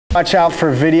Watch out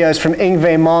for videos from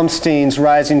Yngwie Malmsteen's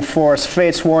Rising Force,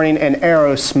 Fates Warning, and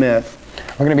Aerosmith.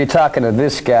 We're going to be talking to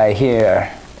this guy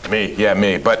here. Me, yeah,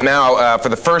 me. But now, for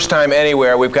the first time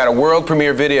anywhere, we've got a world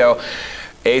premiere video.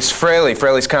 Ace Frehley.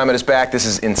 Frehley's Comet is back. This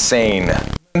is insane.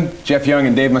 Jeff Young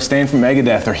and Dave Mustaine from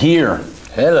Megadeth are here.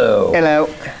 Hello.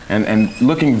 Hello. And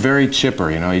looking very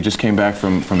chipper, you know. You just came back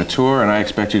from a tour, and I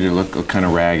expect you to look kind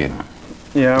of ragged.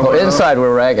 Yeah. Well, inside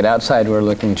we're ragged, outside we're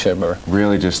looking chipper.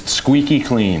 Really just squeaky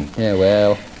clean. Yeah,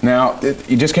 well. Now,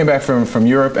 you just came back from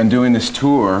Europe and doing this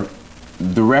tour.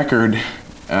 The record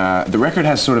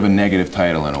has sort of a negative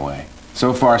title in a way.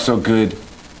 So far, so good.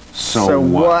 So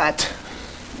what?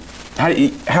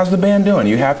 How's the band doing? Are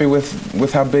you happy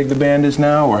with how big the band is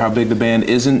now, or how big the band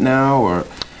isn't now, or?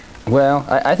 Well,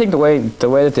 I think the way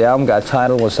that the album got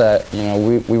titled was that, you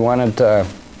know, we wanted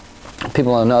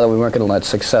people to know that we weren't going to let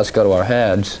success go to our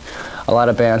heads. A lot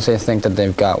of bands, they think that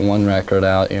they've got one record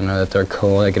out, you know, that they're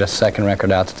cool. They get a second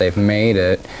record out that they've made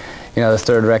it. You know, the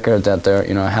third record that they're,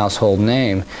 you know, a household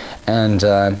name. And,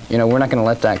 you know, we're not going to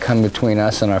let that come between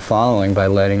us and our following by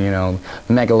letting, you know,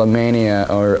 megalomania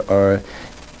or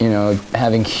you know,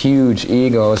 having huge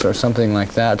egos or something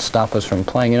like that stop us from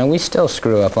playing. You know, we still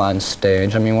screw up on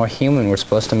stage. I mean, we're human. We're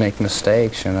supposed to make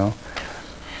mistakes, you know.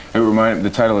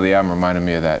 The title of the album reminded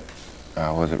me of that,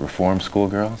 was it Reform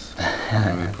Schoolgirls?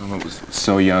 It was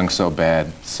so young, so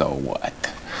bad, so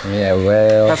what? Yeah,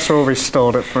 well. That's where we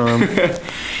stole it from.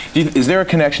 Is there a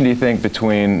connection, do you think,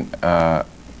 between,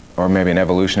 or maybe an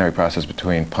evolutionary process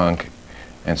between punk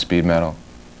and speed metal?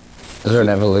 Is there an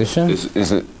evolution?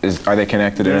 Are they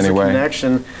connected in any way? There's a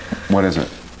connection. What is it?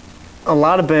 A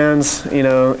lot of bands, you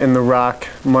know, in the rock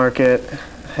market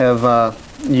have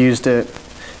used it.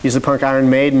 Used the punk. Iron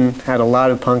Maiden had a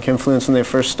lot of punk influence when they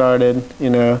first started.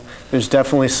 You know, there's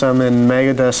definitely some in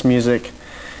Megadeth's music.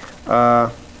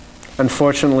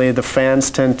 Unfortunately, the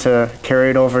fans tend to carry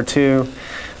it over too.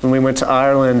 When we went to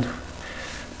Ireland,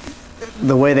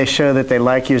 the way they show that they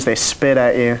like you is they spit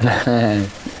at you.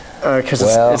 Because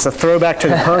it's a throwback to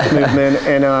the punk movement,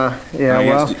 and yeah,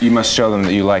 well, you must show them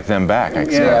that you like them back. I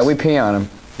guess. Yeah, we pee on them.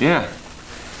 Yeah,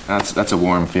 that's a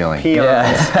warm feeling. Peons.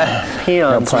 Yeah.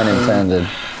 Peons. No pun intended.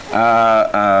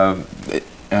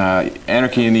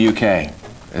 Anarchy in the UK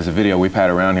is a video we've had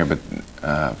around here, but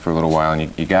for a little while,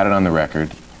 and you got it on the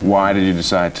record. Why did you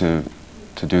decide to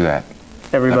do that?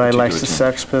 Everybody likes the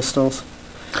Sex Pistols.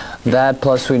 That,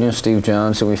 plus we knew Steve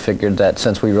Jones, and we figured that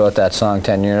since we wrote that song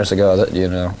 10 years ago, that, you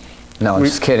know, no, I'm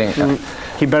just kidding.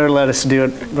 He better let us do it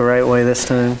the right way this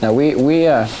time. Now, we'd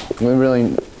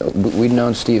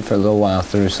known Steve for a little while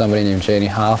through somebody named J.D.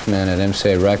 Hoffman at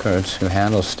MCA Records, who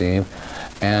handles Steve,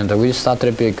 and we just thought that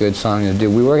it'd be a good song to do.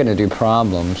 We were going to do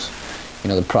Problems, you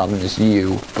know, the problem is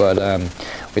you, but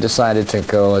we decided to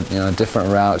go, you know, a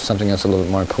different route, something that's a little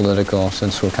bit more political,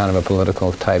 since we're kind of a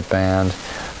political type band.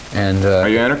 And are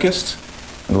you anarchists?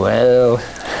 Well,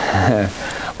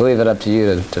 we'll leave it up to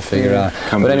you to figure out.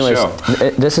 Come but to anyways, the show.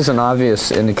 This is an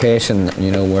obvious indication,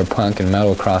 you know, where punk and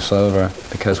metal cross over,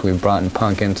 because we've brought in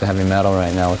punk into heavy metal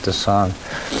right now with this song.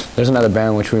 There's another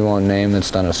band which we won't name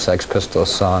that's done a Sex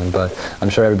Pistols song, but I'm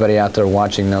sure everybody out there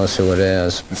watching knows who it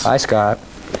is. Hi, Scott.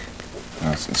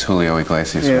 It's Julio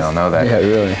Iglesias, we all know that. Yeah,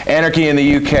 really. Anarchy in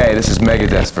the UK, this is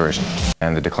Megadeth's version.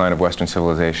 And the decline of Western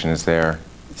civilization is there.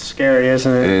 It's scary,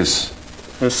 isn't it? It is.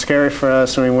 It was scary for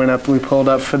us when we pulled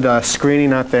up for the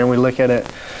screening out there and we look at it.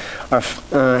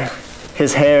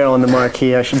 His hair on the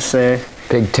marquee, I should say.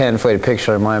 Big 10-foot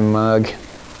picture of my mug.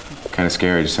 Kind of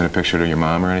scary. Just send a picture to your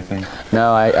mom or anything?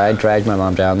 No, I dragged my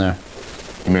mom down there.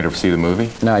 You made her see the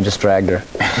movie? No, I just dragged her.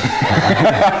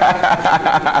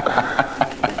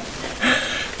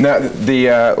 Now,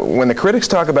 when the critics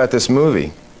talk about this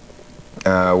movie,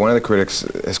 one of the critics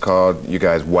has called you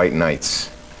guys white knights.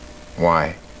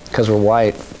 Why? Because we're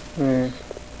white.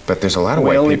 But there's a lot of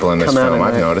white people in this film,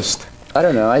 I've noticed. I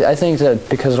don't know. I think that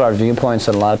because of our viewpoints,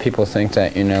 that a lot of people think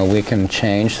that, you know, we can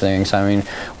change things. I mean,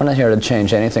 we're not here to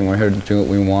change anything. We're here to do what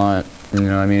we want. You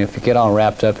know, I mean, if you get all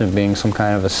wrapped up in being some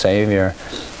kind of a savior,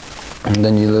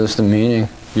 then you lose the meaning.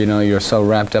 You know, you're so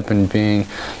wrapped up in being,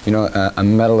 you know, a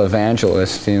metal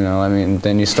evangelist, you know. I mean,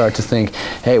 then you start to think,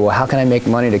 hey, well, how can I make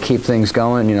money to keep things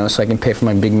going, you know, so I can pay for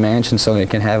my big mansion, so I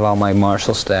can have all my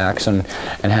Marshall stacks and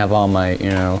have all my, you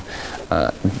know,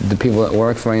 the people that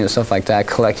work for me and stuff like that,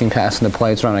 collecting, passing the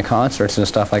plates around at concerts and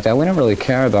stuff like that. We don't really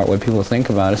care about what people think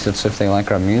about us. It's if they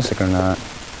like our music or not.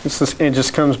 It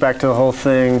just comes back to the whole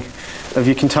thing of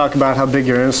you can talk about how big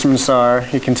your instruments are,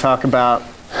 you can talk about,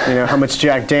 you know, how much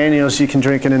Jack Daniels you can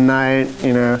drink in a night,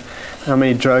 you know, how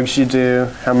many drugs you do,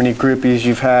 how many groupies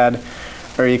you've had,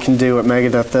 or you can do what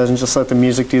Megadeth does and just let the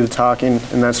music do the talking,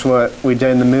 and that's what we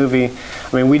did in the movie.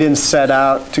 I mean, we didn't set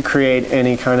out to create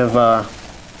any kind of,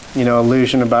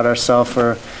 illusion about ourselves,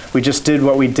 or we just did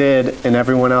what we did, and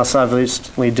everyone else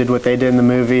obviously did what they did in the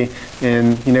movie,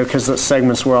 and, because the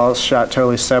segments were all shot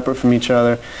totally separate from each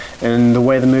other, and the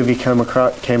way the movie came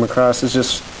across is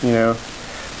just,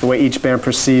 the way each band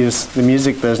perceives the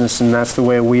music business, and that's the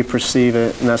way we perceive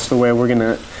it, and that's the way we're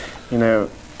gonna,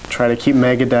 try to keep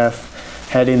Megadeth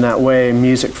heading that way,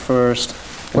 music first,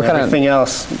 and everything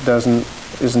else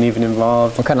isn't even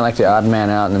involved. We're kind of like the odd man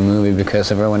out in the movie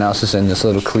because everyone else is in this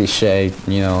little cliche,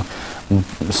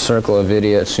 circle of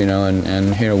idiots,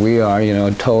 and here we are,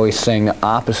 totally saying the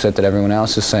opposite that everyone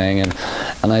else is saying. And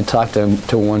I talked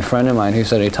to one friend of mine who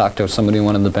said he talked to somebody in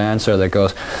one of the bands there that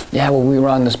goes, yeah, well, we were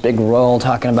on this big roll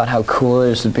talking about how cool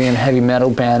it is to be in a heavy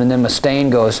metal band, and then Mustaine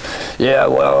goes, yeah,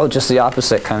 well, just the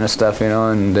opposite kind of stuff,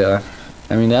 and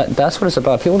I mean, that's what it's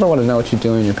about. People don't want to know what you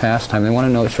do in your pastime. They want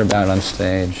to know what you're about on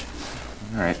stage.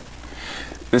 All right.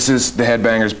 This is the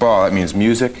Headbangers Ball. That means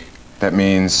music. That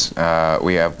means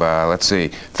we have, let's see,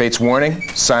 Fate's Warning,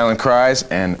 Silent Cries,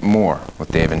 and more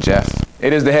with Dave and Jeff.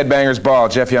 It is the Headbangers Ball.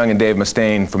 Jeff Young and Dave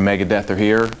Mustaine from Megadeth are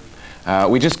here.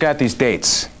 We just got these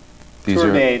dates. These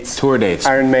tour are dates. Tour dates.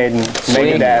 Iron Maiden,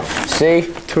 Megadeth.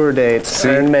 See? Tour dates. See?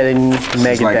 Iron Maiden,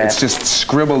 Megadeth. It's just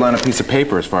scribbled on a piece of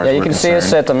paper as far as we're concerned. Yeah, you can see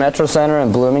us at the Metro Center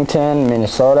in Bloomington,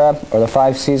 Minnesota, or the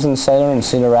Five Seasons Center in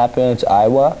Cedar Rapids,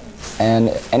 Iowa. And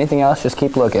anything else, just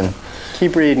keep looking.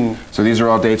 Keep reading. So these are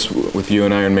all dates with you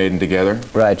and Iron Maiden together?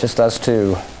 Right, just us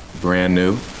two. Brand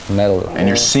new. Metal. And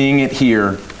you're seeing it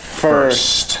here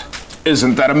first.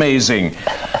 Isn't that amazing?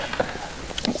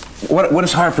 What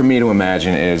is hard for me to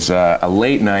imagine is a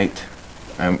late night.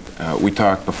 We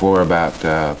talked before about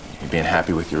being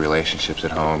happy with your relationships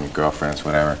at home, your girlfriends,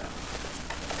 whatever.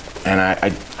 And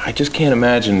I just can't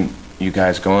imagine you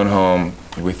guys going home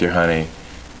with your honey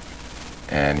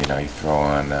and, you throw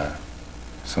on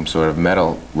some sort of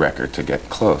metal record to get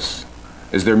close.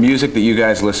 Is there music that you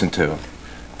guys listen to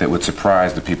that would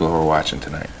surprise the people who are watching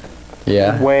tonight?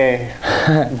 Yeah. Way.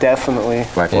 Definitely.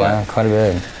 Like yeah, what? Quite a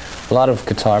bit. A lot of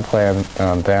guitar player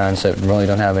bands that really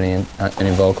don't have any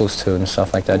vocals to it and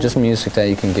stuff like that. Just music that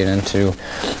you can get into,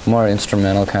 more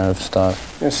instrumental kind of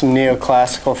stuff. There's some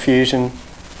neoclassical fusion.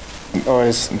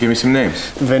 Always. Give me some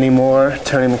names. Vinnie Moore,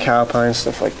 Tony McAlpine,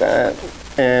 stuff like that.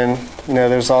 And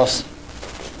there's also,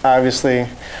 obviously,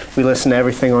 we listen to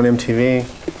everything on MTV.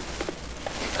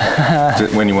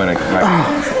 When you want to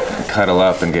cuddle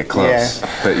up and get close,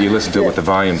 yeah. But you listen to it with the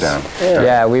volume down.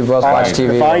 Yeah, we both watch TV.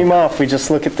 The volume off, we just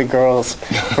look at the girls.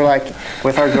 We're like,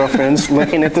 with our girlfriends,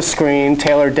 looking at the screen.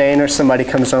 Taylor Dane or somebody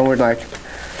comes on, we're like,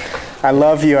 I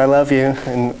love you,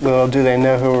 and little do they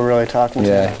know who we're really talking to.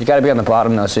 Yeah, you got to be on the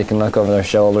bottom though, so you can look over their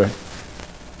shoulder.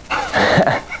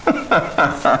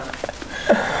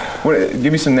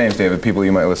 Give me some names, David, people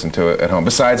you might listen to at home,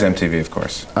 besides MTV, of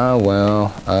course. Oh,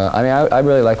 well, I mean, I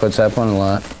really like Led Zeppelin a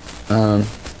lot.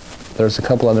 There's a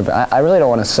couple other, I really don't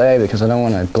want to say because I don't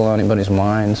want to blow anybody's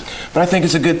minds. But I think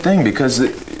it's a good thing because...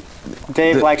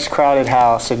 Dave likes Crowded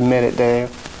House, admit it, Dave.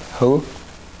 Who?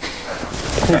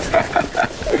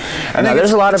 No,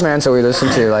 there's a lot of bands that we listen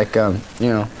to, like,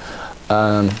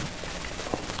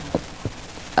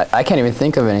 I can't even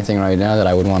think of anything right now that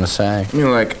I would want to say. I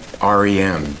mean, like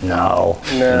REM. No.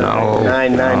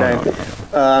 Nine.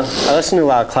 I listen to a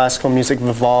lot of classical music,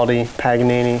 Vivaldi,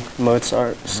 Paganini,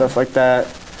 Mozart, stuff like that.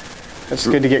 It's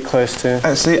good to get close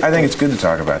to. See, I think it's good to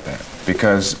talk about that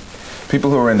because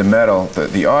people who are into metal,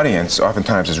 the audience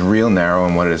oftentimes is real narrow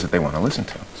in what it is that they want to listen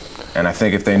to. And I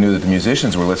think if they knew that the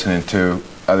musicians were listening to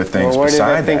other things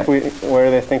beside that... Where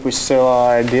do they think we steal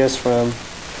our ideas from?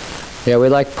 Yeah, we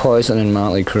like Poison and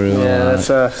Motley Crue. Yeah, that's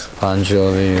us. Bon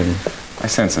Jovi and... I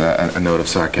sense a note of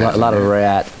sarcasm. A lot of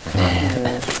Rat.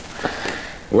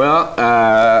 Well,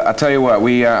 I'll tell you what,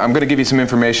 I'm going to give you some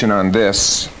information on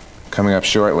this coming up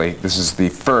shortly. This is the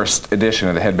first edition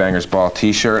of the Headbangers Ball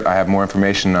t-shirt. I have more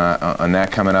information on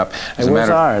that coming up. Where's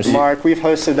ours? Mark, we've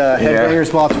hosted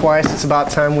Headbangers Ball twice. It's about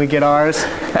time we get ours.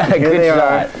 Good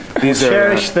shot. We'll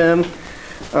cherish them.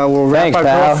 We'll wrap our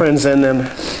girlfriends in them.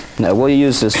 No, we'll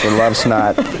use this for Love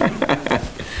Snot.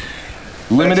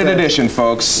 Limited edition,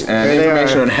 folks, and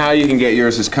information on how you can get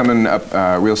yours is coming up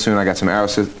real soon. I got some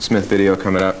Aerosmith video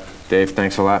coming up. Dave,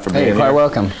 thanks a lot for being here. You're quite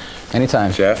welcome.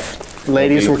 Anytime. Jeff?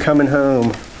 Ladies, we're coming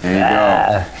home. There you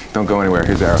go. Don't go anywhere.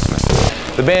 Here's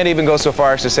Aerosmith. The band even goes so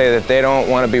far as to say that they don't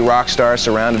want to be rock stars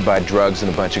surrounded by drugs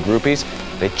and a bunch of groupies.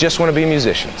 They just want to be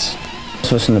musicians.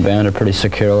 Us in the band are pretty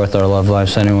secure with our love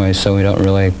lives anyway, so we don't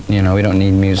really, we don't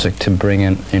need music to bring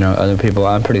in, other people.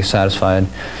 I'm pretty satisfied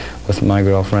with my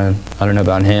girlfriend. I don't know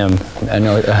about him. I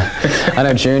know I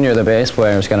know Junior, the bass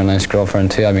player, has got a nice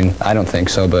girlfriend too. I mean, I don't think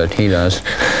so, but he does.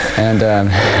 And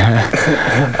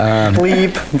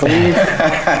bleep.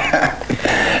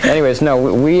 Anyways, no,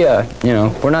 we you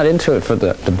know, we're not into it for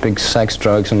the big sex,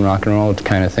 drugs, and rock and roll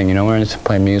kind of thing. You know, we're into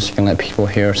play music and let people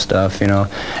hear stuff, you know,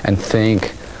 and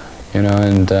think. You know,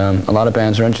 and a lot of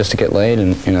bands are in just to get laid,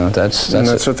 and you know, that's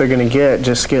what they're gonna get,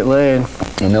 just get laid.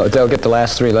 And they'll get the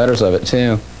last 3 letters of it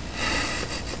too.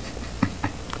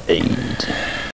 Hey.